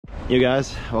You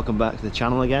guys, welcome back to the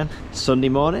channel again. Sunday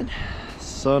morning,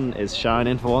 sun is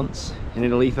shining for once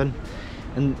in Leafin.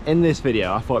 And in this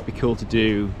video I thought it'd be cool to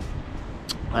do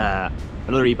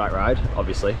another e-bike ride,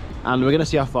 obviously, and we're gonna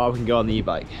see how far we can go on the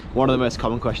e-bike. One of the most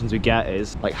common questions we get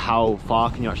is like, how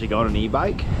far can you actually go on an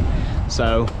e-bike?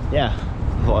 So yeah,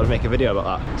 I thought I'd make a video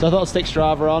about that. So I thought I'd stick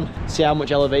Strava on, see how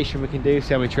much elevation we can do,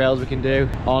 see how many trails we can do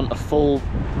on a full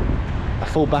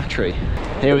battery.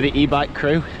 Here with the e-bike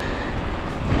crew.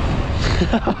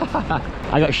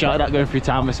 I got shouted at going through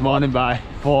town this morning by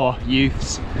 4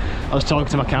 youths. I was talking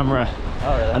to my camera.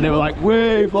 Oh, really? And they were like,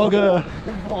 "Wait, vlogger!"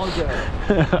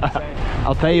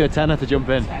 I'll pay you a tenner to jump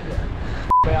in.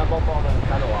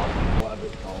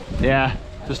 Yeah,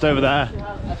 just over there.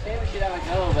 I think we should have a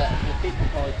go, but the people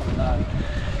probably coming down.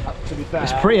 To be fair,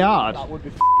 it's pretty hard. That would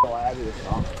be hilarious.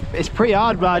 It's pretty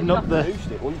hard riding up the...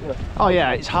 Oh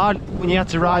yeah, it's hard when you had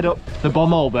to ride up the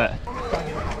bomb bit.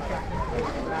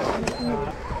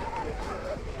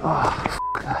 Oh,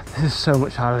 this is so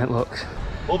much harder than it looks.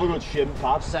 Other good shin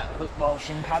pads, set football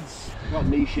shin pads. Got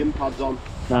me shin pads on.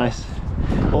 Nice.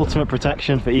 Ultimate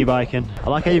protection for e-biking. I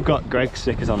like how you've got Greg's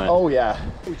stickers on it. Oh yeah.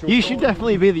 You should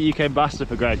definitely be the UK ambassador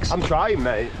for Greg's. I'm trying,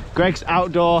 mate. Greg's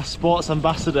outdoor sports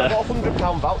ambassador. I got a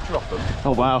 £100 voucher off them.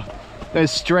 Oh wow. Going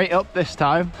straight up this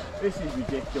time. This is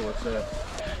ridiculous.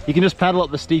 You can just pedal up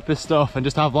the steepest stuff and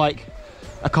just have like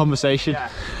a conversation.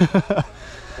 Yeah.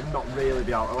 And not really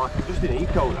be out of like, I'm just in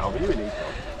eco now. Are you in eco?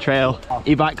 Trail,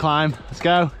 e-bike climb, let's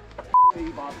go.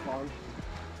 E-bike climb.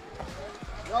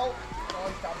 No,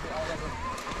 I stabbed it already.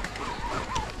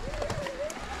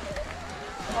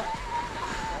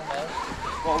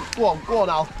 Go on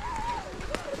now.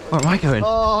 Where am I going?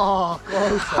 Oh,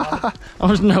 close. I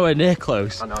was nowhere near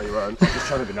close. I know you weren't, just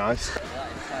trying to be nice.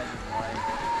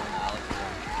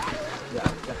 Yeah,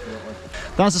 definitely.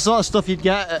 That's the sort of stuff you'd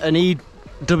get at an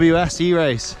EWS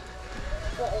e-race.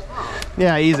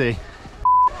 Yeah, easy.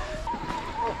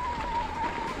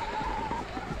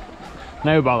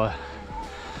 No bother.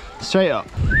 Straight up.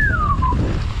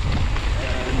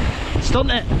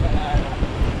 Stunt it.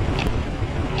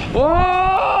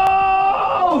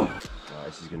 Whoa!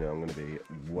 I'm gonna be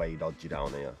way dodgy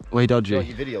down here. Way dodgy. You know what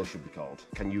your video should be called?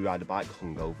 Can you ride a bike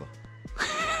hungover?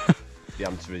 The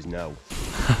answer is no.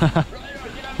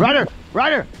 Rider!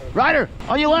 Rider! Rider!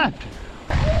 On your left!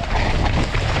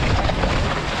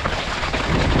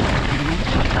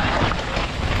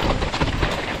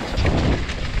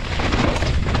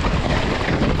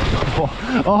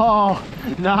 Oh,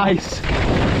 nice!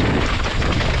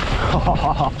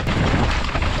 Oh.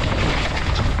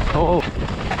 Oh.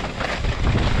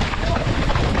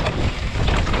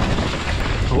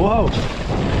 Whoa!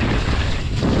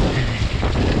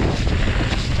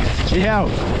 Yeah.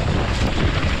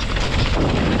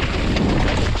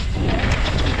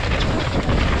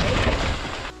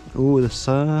 Oh, the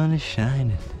sun is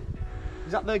shining.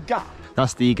 Is that the gap?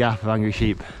 That's the gap of Angry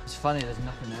Sheep. It's funny, there's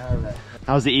nothing there of it.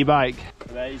 How's the e-bike?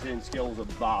 Amazing, skills are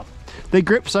bad. They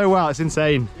grip so well, it's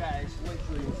insane. Yeah, it's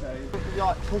literally insane. You're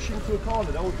like pushing to a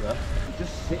corner, don't you? It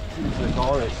just sits into the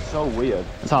corner, it's so weird.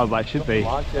 That's how a bike should be.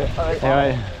 I like it.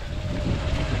 Anyway,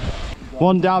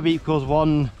 one dab equals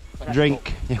one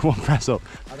drink, one press up.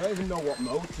 I don't even know what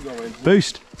mode to go in.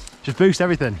 Boost, just boost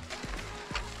everything.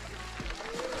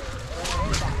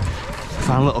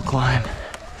 Found a little climb.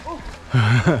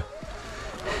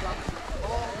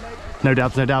 No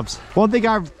dabs, no dabs. One thing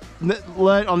I've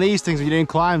learned on these things when you're doing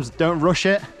climbs, don't rush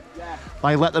it. Yeah.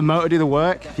 Like, let the motor do the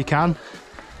work if you can.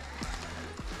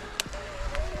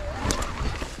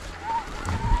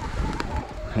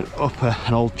 And up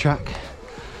an old track.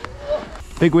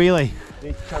 Big wheelie. You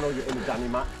need to channel your inner Danny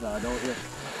Mac there, don't you?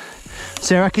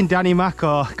 So I reckon Danny Mac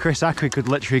or Chris Ackroyd could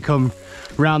literally come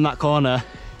round that corner,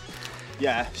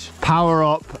 Yeah. power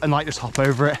up and like just hop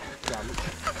over it.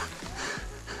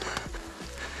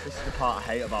 This is the part I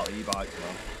hate about e-bikes,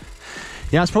 man.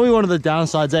 Yeah, it's probably one of the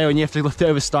downsides there when you have to lift it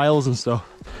over stiles and stuff.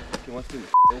 You want to do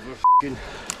over a f***ing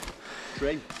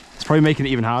tree. It's probably making it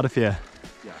even harder for you.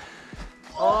 Yeah.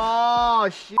 Oh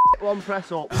shit, one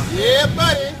press up. Yeah,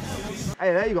 buddy.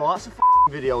 Hey, there you go, that's a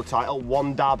f***ing video title.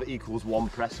 One dab equals one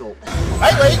press up.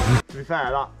 Hey, wait. To be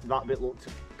fair, that bit looked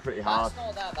pretty hard.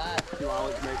 That's not that bad. 2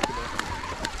 hours making it.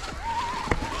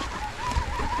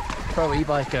 Pro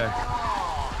e-biker.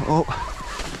 Oh,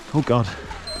 oh God.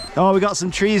 Oh, we got some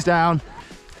trees down.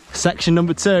 Section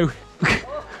number 2.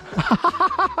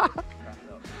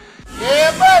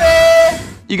 Yeah, buddy.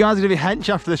 You guys are gonna be hench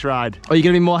after this ride. Or you're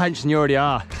gonna be more hench than you already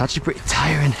are. It's actually pretty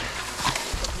tiring.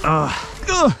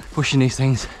 Pushing these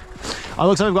things. Oh,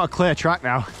 looks like we've got a clear track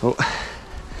now. Oh.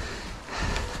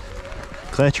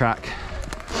 Clear track.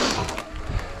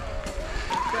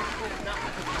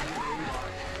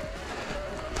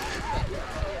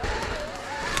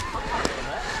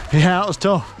 Yeah, that was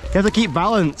tough. You have to keep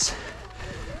balance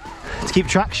to keep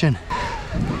traction.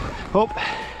 Oh,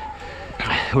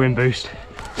 we're in boost.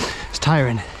 It's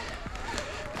tiring.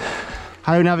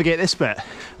 How do we navigate this bit?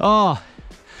 Oh,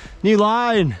 new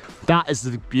line. That is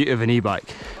the beauty of an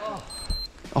e-bike.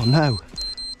 Oh no.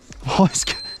 What's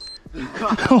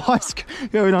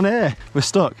going on here? We're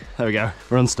stuck. There we go.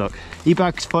 We're unstuck.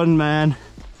 E-bike's fun, man.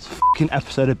 It's a fucking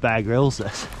episode of Bear Grylls,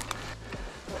 this.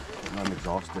 I'm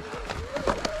exhausted.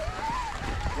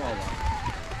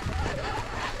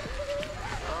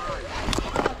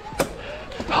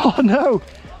 Oh no!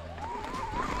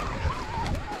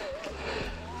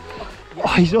 Oh,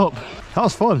 he's up. That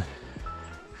was fun.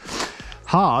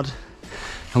 Hard,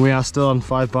 and we are still on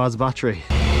 5 bars of battery.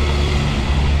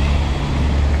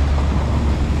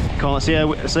 Come on, let's see a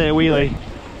wheelie.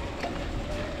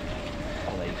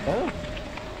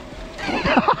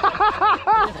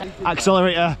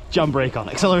 Accelerator, jam brake on.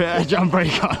 Accelerator, jam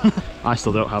brake on. I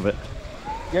still don't have it.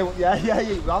 Yeah,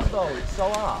 you have though. It's so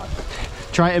hard.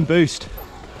 Try it in boost.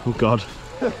 Oh god.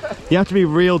 You have to be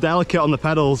real delicate on the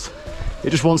pedals. It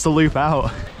just wants to loop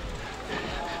out.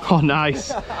 Oh,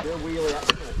 nice. What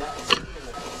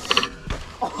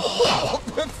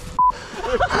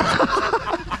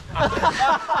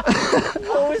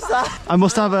was that? I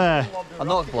must have a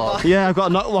knock block. Yeah, I've got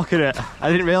a knock lock in it.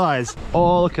 I didn't realise.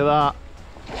 Oh, look at that.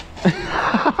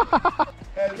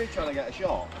 Hey, are we trying to get a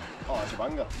shot? Oh, it's a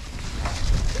banger.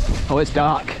 Oh, it's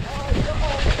dark.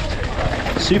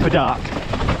 Super dark.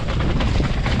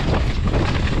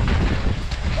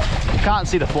 Can't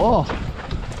see the floor.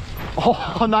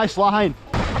 Oh, nice line.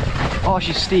 Oh,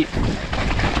 she's steep.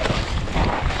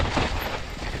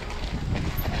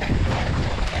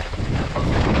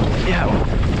 Yeah.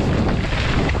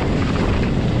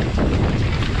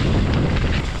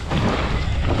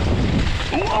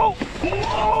 Whoa!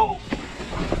 Whoa!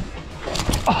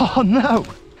 Oh no!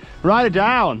 Ride it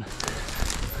down.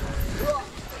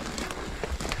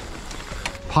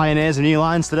 Pioneers of new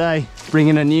lines today,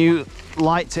 bringing a new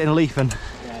light to Innerleithen.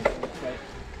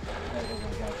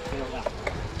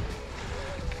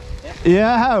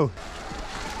 Yeah.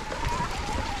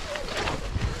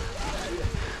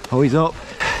 Oh, he's up.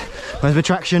 Where's the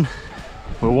traction?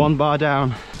 We're 1 bar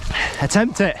down.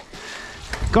 Attempt it.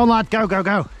 Go on, lad. Go, go,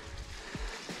 go.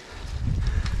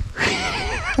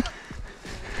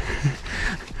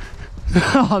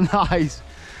 Oh, nice.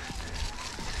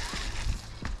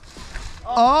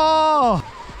 Oh!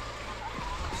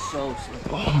 So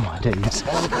slippery. Oh my days.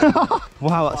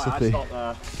 Wow, that's slippery.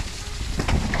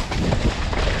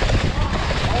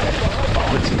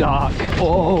 Oh, it's dark.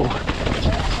 Oh,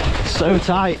 so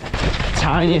tight.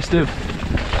 Tiniest of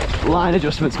line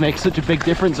adjustments make such a big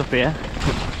difference up here.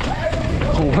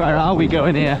 Oh, where are we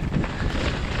going here?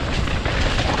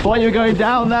 Thought you were going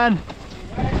down then.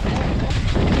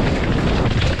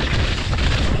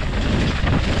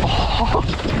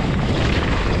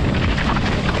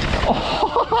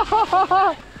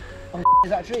 Oh, is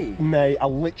that a tree? Mate, I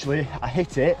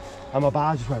hit it and my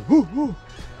bar just went whoo, whoo.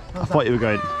 I thought you were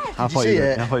going. I thought you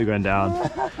were going down.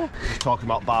 Just talking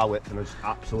about bar width and I just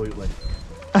absolutely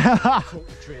took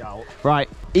the tree out. Right,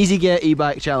 easy gear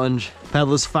e-bike challenge.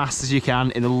 Pedal as fast as you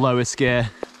can in the lowest gear.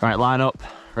 Right, line up,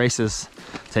 racers,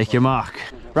 take your mark.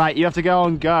 Right, you have to go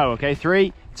and go, okay?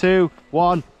 3, 2,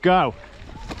 1, go.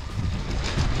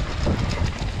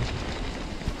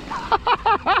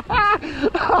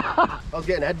 I was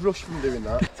getting head rush from doing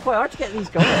that. It's quite hard to get these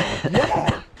going.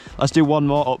 Yeah. Let's do one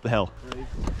more up the hill. 3,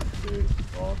 2,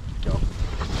 1, go.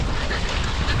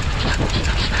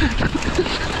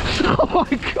 Oh my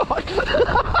god!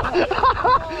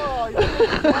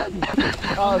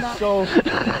 Oh, so...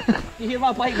 You hear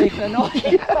my bike making a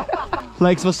noise?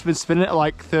 Legs must have been spinning at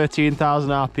like 13,000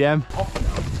 RPM.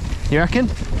 You reckon?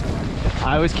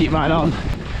 I always keep mine on.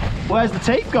 Where's the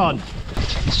tape gone?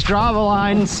 Strava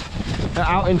lines are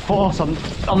out in force on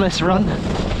this run.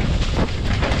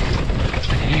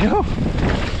 Ew.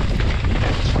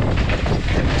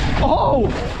 Oh!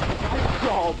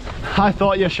 God. I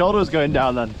thought your shoulder was going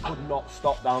down then. Could not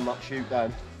stop down that chute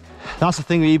then. That's the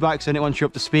thing with e-bikes, and once you're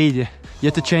up to speed, you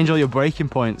have to change all your braking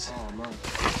points. Oh man.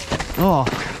 Oh.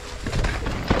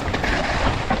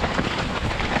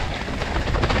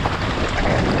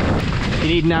 You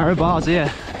need narrow bars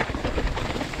here.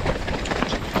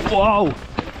 Whoa!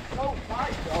 So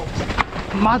tight though.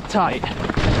 Mad tight.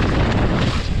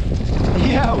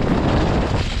 Yo!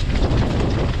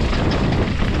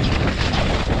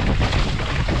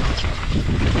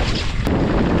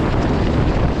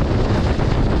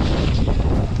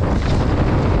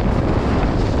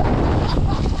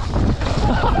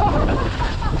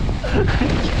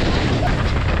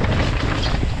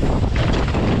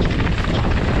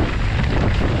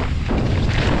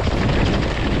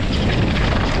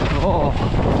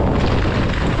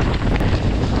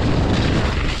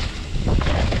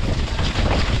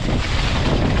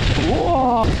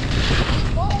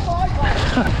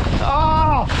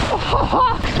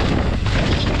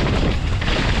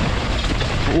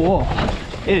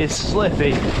 It is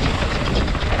slippy.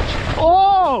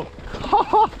 Oh!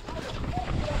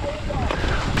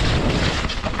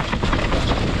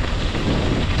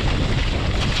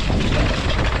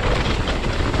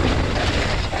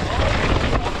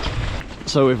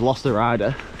 So we've lost the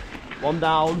rider. One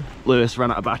down. Lewis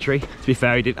ran out of battery. To be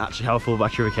fair, he didn't actually have a full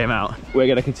battery when we came out. We're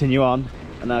going to continue on,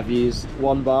 and I've used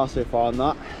 1 bar so far on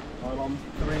that. I'm on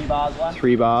 3 bars left.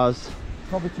 3 bars.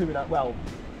 Probably 2.5. Well,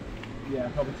 yeah,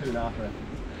 probably 2.5.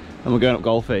 And we're going up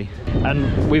Golfy.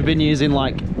 And we've been using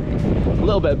like a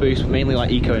little bit of boost, but mainly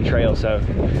like eco and trail, so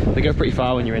they go pretty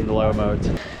far when you're in the lower modes.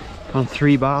 On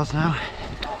 3 bars now.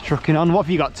 Trucking on. What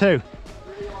have you got? 2?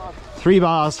 3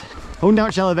 bars. I wonder how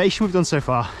much elevation we've done so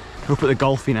far. We're up at the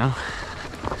Golfy now.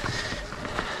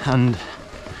 And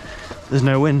there's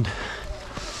no wind.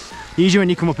 Usually when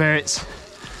you come up here it's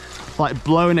like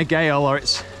blowing a gale or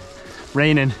it's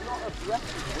raining.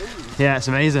 Yeah, it's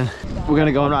amazing. We're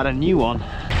gonna go and ride a new one.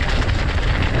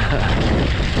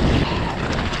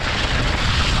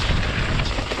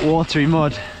 Watery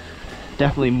mud.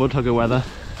 Definitely mud hugger weather.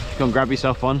 Go and grab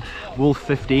yourself one. Wolf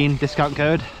 15 discount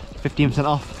code. 15%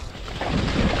 off.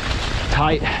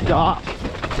 Tight, dark,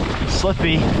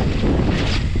 slippy.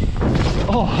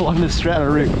 Oh, along the straight of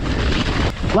the route.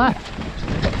 Left.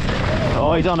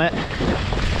 Oh, he's on it.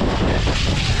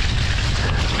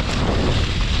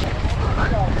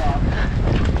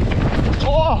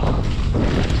 Oh!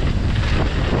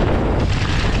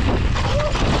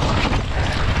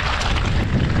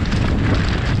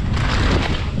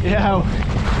 Yeah.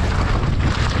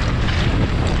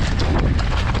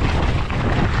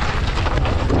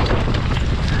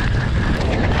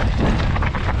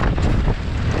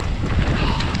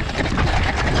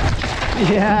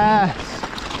 Yes.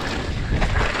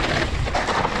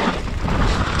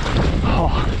 Oh.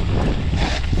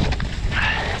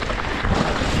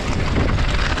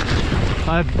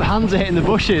 My hands are hitting the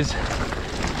bushes.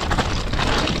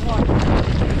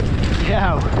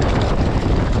 Yeah.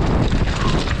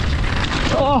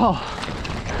 Oh.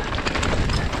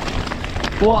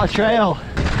 What a trail.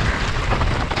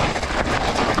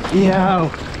 Yeah.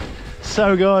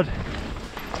 So good.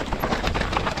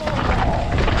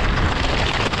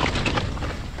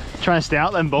 Trying to stay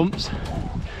out them bumps.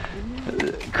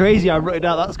 Crazy, I rutted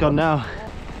out, that's gone now.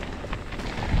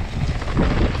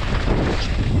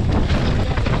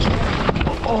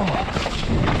 Oh,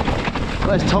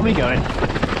 where's Tommy going?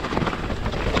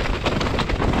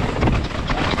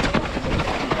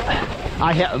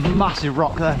 I hit a massive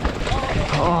rock there.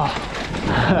 Oh.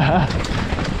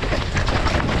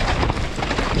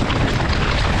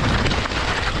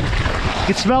 You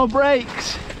can smell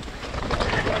brakes.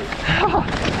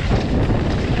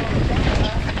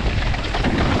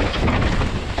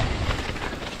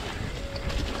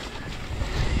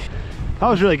 That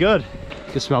was really good.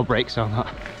 You can smell brakes on that.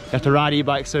 You have to ride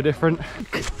e-bikes so different.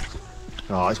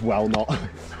 Oh, it's well not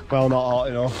hot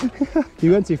enough.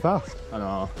 You went too fast. I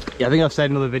know. Yeah, I think I've said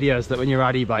in other videos that when you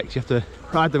ride e-bikes, you have to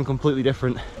ride them completely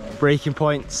different. Braking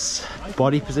points,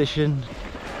 body position.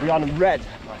 We're on red.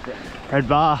 Red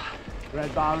bar.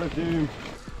 Red bar of doom.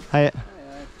 Hey,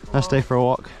 nice day for a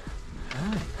walk.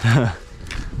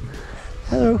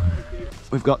 Hello.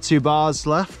 We've got 2 bars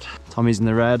left. Tommy's in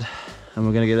the red, and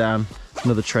we're gonna go down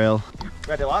another trail.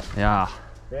 Ready, lad? Yeah.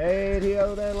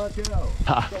 Radio, then let's go.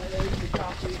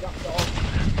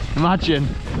 Imagine.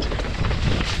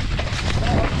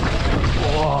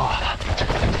 Whoa.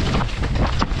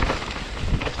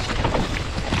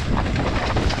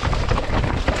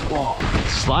 Whoa.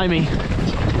 Slimy.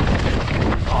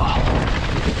 Oh.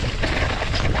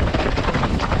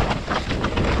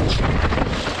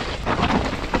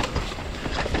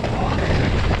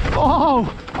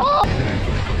 Oh! Oh!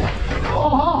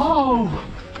 Oh!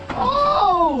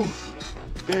 Oh!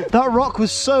 That rock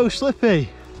was so slippy.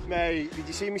 Mate, did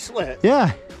you see me slip?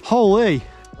 Yeah. Holy.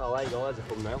 Oh, there you go, there's a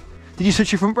thumbnail. Did you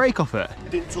switch your front brake off it? I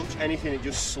didn't touch anything, it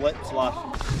just slipped, lad.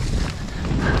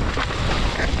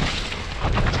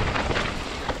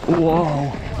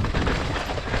 Whoa.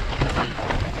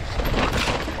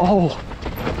 Oh.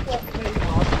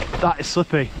 That is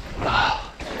slippy.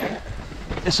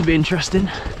 This will be interesting.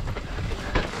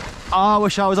 Oh, I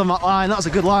wish I was on that line. That's a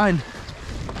good line.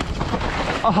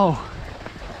 Oh.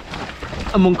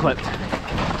 I'm unclipped.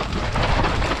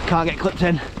 Can't get clipped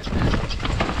in.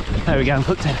 There we go, I'm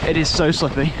clipped in. It is so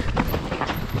slippy.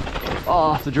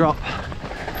 Oh, off the drop.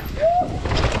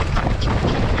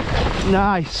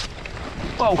 Nice.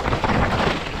 Whoa.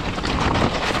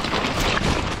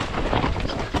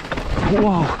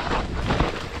 Whoa.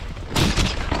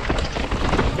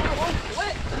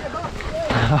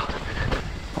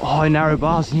 Oh, in narrow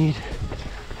bars you need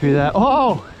through there.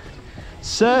 Oh,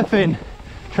 surfing.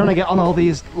 Trying to get on all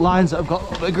these lines that I've got a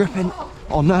little bit of grip in.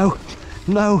 Oh no,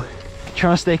 no.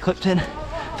 Trying to stay clipped in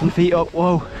and feet up.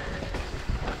 Whoa,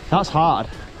 that's hard.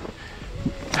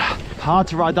 Hard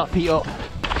to ride that feet up.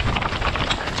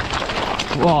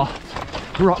 Whoa,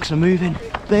 the rocks are moving.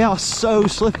 They are so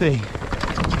slippy.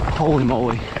 Holy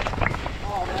moly.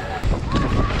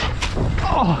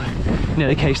 Oh,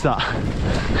 nearly cased that.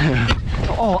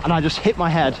 Oh, and I just hit my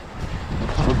head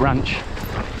off a branch.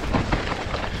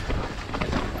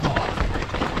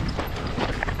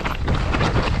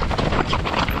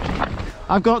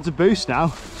 I've got to boost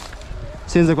now,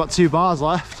 since I've got 2 bars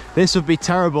left. This would be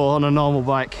terrible on a normal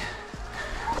bike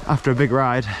after a big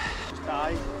ride.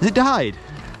 Has it died?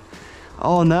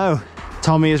 Oh no.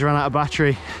 Tommy has run out of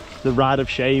battery. The ride of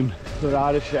shame. The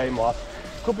ride of shame, lad.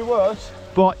 Could be worse.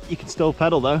 But you can still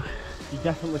pedal though. You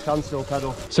definitely can still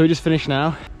pedal. So we just finished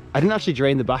now. I didn't actually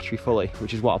drain the battery fully,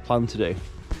 which is what I planned to do.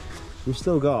 We've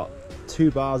still got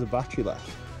 2 bars of battery left,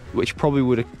 which probably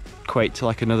would equate to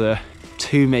like another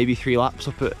 2, maybe 3 laps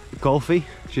up at Golfy,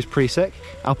 which is pretty sick.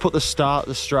 I'll put the Strava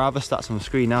stats on the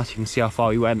screen now so you can see how far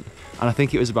we went. And I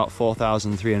think it was about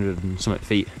 4,300 and something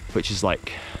feet, which is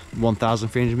like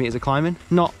 1,300 meters of climbing.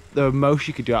 Not the most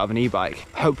you could do out of an e-bike.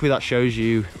 Hopefully that shows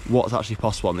you what's actually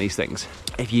possible on these things.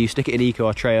 If you stick it in eco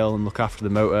or trail and look after the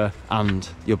motor and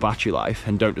your battery life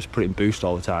and don't just put it in boost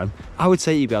all the time, I would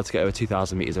say you'd be able to get over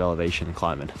 2,000 meters of elevation and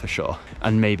climbing for sure.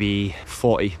 And maybe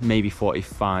 40, maybe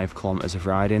 45 kilometers of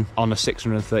riding on a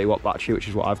 630 watt battery, which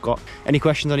is what I've got. Any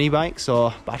questions on e-bikes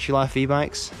or battery life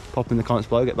e-bikes, pop in the comments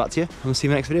below, get back to you. And we'll see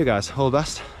you in the next video, guys. All the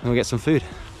best, and we'll get some food.